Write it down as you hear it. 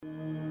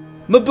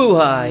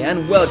Mabuhay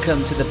and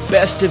welcome to the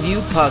Best of You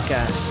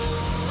podcast,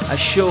 a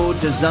show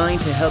designed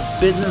to help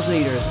business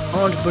leaders,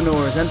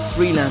 entrepreneurs and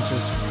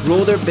freelancers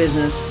grow their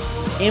business,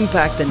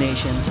 impact the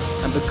nation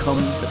and become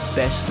the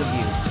best of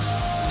you.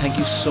 Thank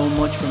you so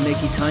much for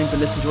making time to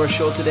listen to our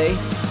show today.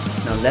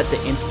 Now let the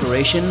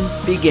inspiration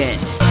begin.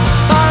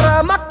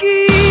 Para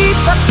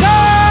makita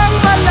kang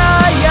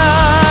malaya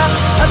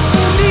at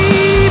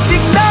umibig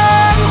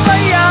ng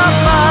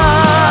payapa,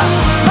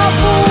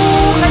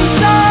 mabuhay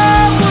sa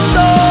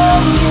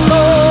mundong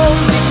itong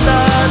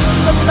ligtas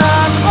sa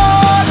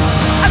takot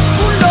at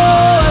gulo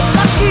at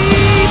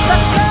makita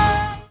ka.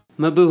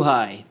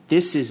 Mabuhay,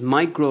 this is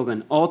Mike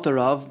Grogan, author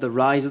of The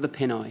Rise of the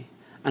Pinoy,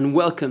 and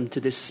welcome to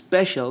this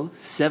special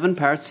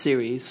 7-part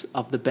series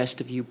of the Best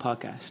of You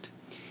podcast.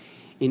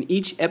 In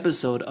each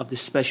episode of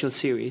this special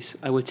series,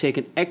 I will take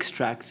an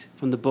extract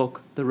from the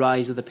book The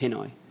Rise of the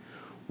Pinoy,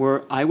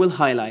 where I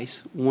will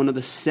highlight one of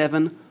the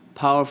 7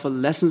 powerful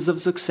lessons of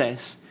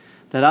success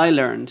that I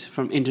learned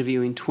from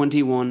interviewing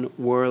 21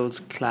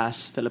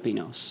 world-class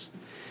Filipinos.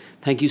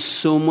 Thank you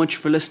so much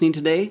for listening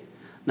today.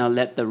 Now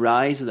let the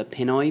Rise of the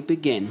Pinoy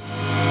begin.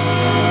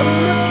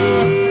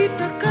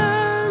 Makita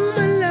kang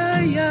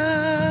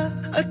malaya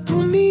at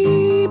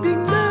umibig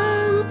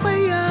ng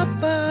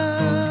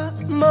payapa,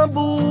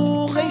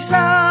 mabuhay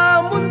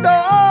sa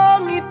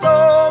mundong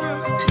itong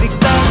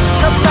ligtas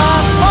sa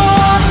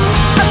takot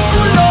at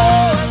gulo.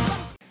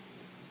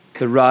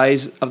 The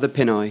Rise of the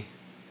Pinoy.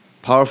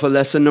 Powerful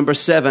lesson number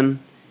 7.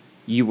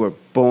 You were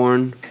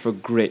born for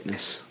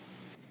greatness.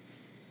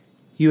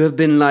 You have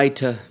been lied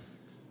to.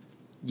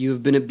 You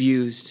have been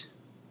abused.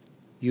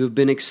 You have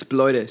been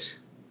exploited.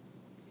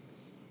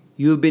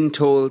 You have been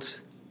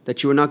told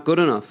that you are not good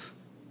enough,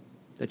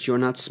 that you are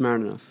not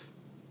smart enough.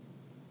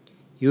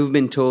 You have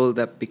been told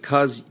that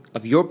because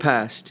of your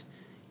past,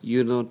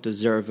 you don't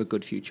deserve a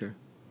good future.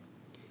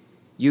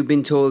 You've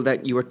been told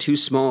that you are too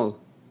small,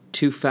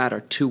 too fat, or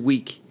too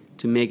weak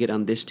to make it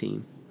on this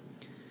team.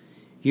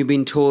 You've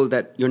been told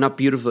that you're not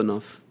beautiful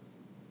enough,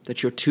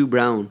 that you're too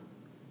brown,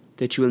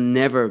 that you will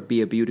never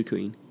be a beauty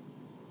queen.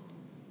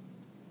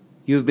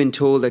 You've been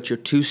told that you're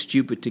too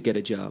stupid to get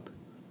a job,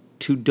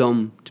 too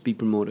dumb to be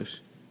promoted.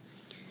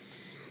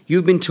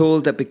 You've been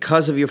told that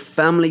because of your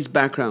family's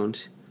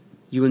background,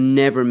 you will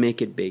never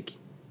make it big.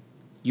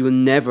 You will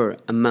never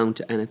amount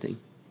to anything.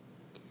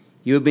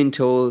 You have been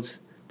told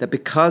that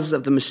because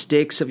of the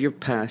mistakes of your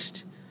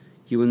past,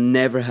 you will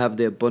never have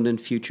the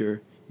abundant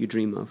future you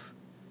dream of.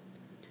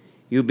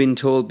 You've been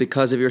told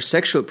because of your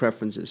sexual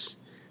preferences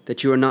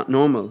that you are not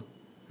normal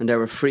and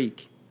are a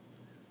freak.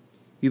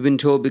 You've been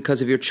told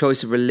because of your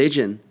choice of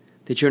religion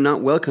that you're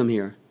not welcome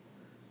here,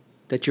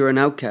 that you're an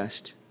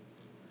outcast.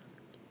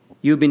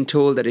 You've been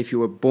told that if you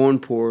were born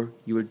poor,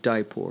 you will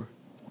die poor.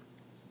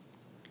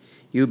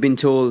 You've been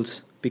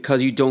told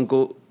because you don't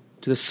go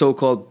to the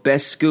so-called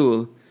best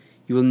school,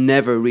 you will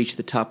never reach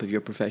the top of your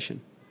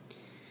profession.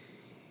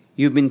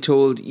 You've been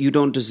told you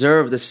don't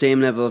deserve the same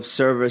level of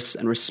service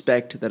and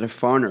respect that a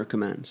foreigner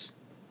commands.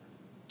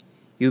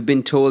 You've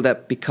been told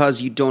that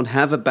because you don't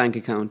have a bank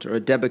account or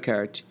a debit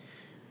card,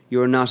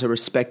 you are not a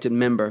respected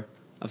member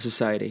of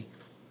society.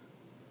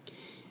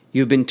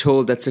 You've been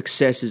told that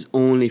success is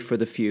only for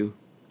the few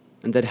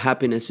and that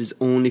happiness is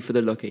only for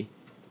the lucky.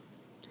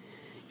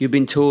 You've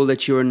been told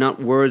that you are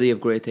not worthy of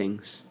great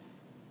things.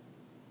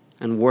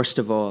 And worst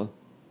of all,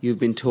 you've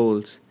been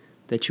told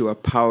that you are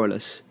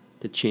powerless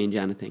to change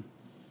anything.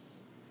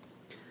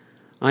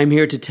 I'm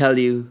here to tell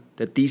you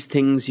that these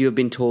things you have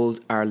been told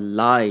are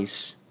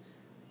lies.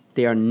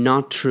 They are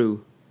not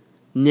true.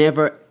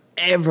 Never,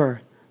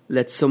 ever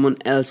let someone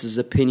else's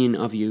opinion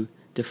of you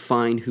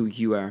define who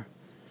you are.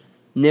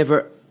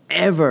 Never,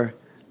 ever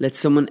let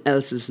someone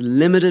else's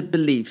limited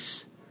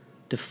beliefs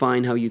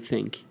define how you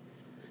think.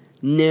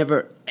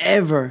 Never,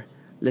 ever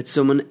let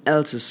someone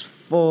else's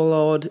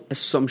flawed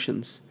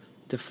assumptions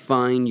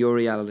define your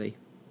reality.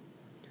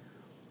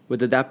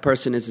 Whether that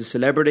person is a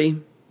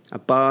celebrity, a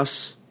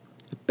boss,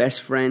 a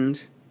best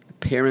friend, a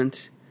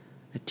parent,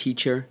 a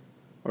teacher,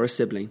 or a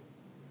sibling.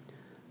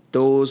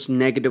 Those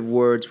negative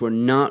words were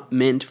not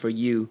meant for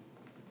you.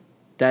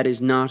 That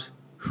is not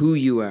who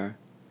you are.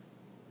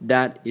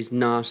 That is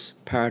not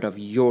part of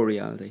your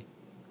reality.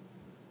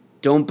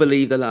 Don't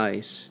believe the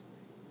lies.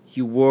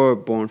 You were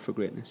born for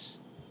greatness.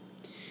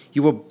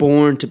 You were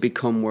born to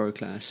become world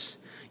class.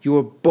 You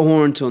were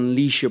born to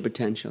unleash your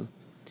potential.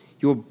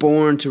 You were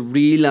born to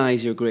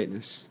realize your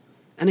greatness.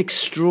 An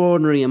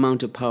extraordinary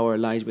amount of power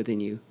lies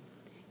within you.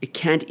 It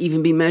can't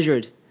even be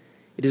measured.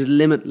 It is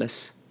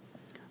limitless.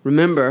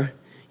 Remember,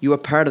 you are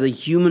part of the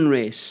human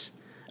race,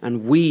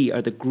 and we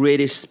are the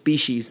greatest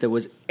species that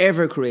was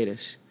ever created.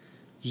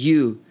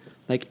 You,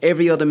 like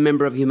every other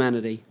member of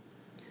humanity,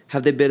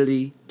 have the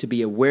ability to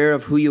be aware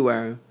of who you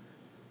are,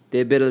 the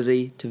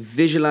ability to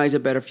visualize a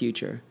better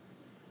future,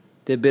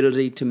 the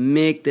ability to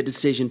make the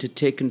decision to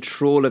take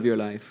control of your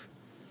life,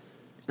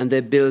 and the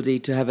ability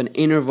to have an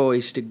inner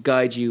voice to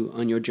guide you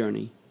on your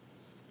journey.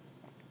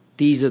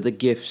 These are the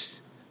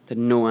gifts that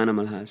no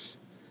animal has.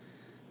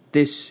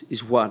 This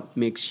is what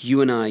makes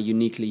you and I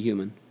uniquely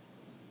human.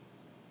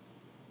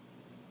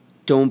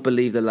 Don't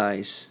believe the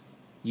lies.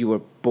 You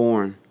were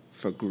born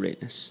for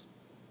greatness.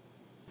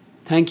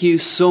 Thank you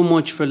so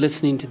much for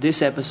listening to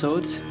this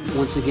episode.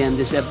 Once again,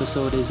 this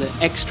episode is an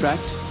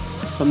extract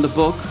from the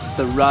book,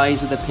 The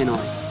Rise of the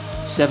Pinoy.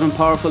 7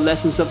 powerful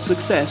lessons of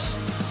success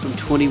from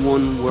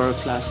 21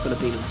 world-class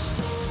Filipinos.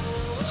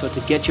 So to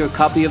get your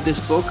copy of this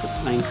book,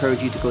 I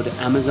encourage you to go to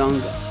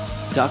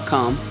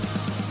Amazon.com,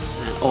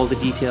 and all the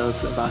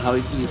details about how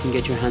you can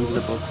get your hands on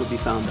the book will be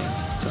found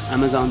there. So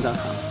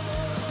Amazon.com.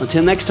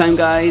 Until next time,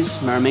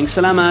 guys, maraming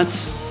salamat.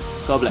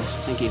 God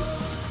bless. Thank you.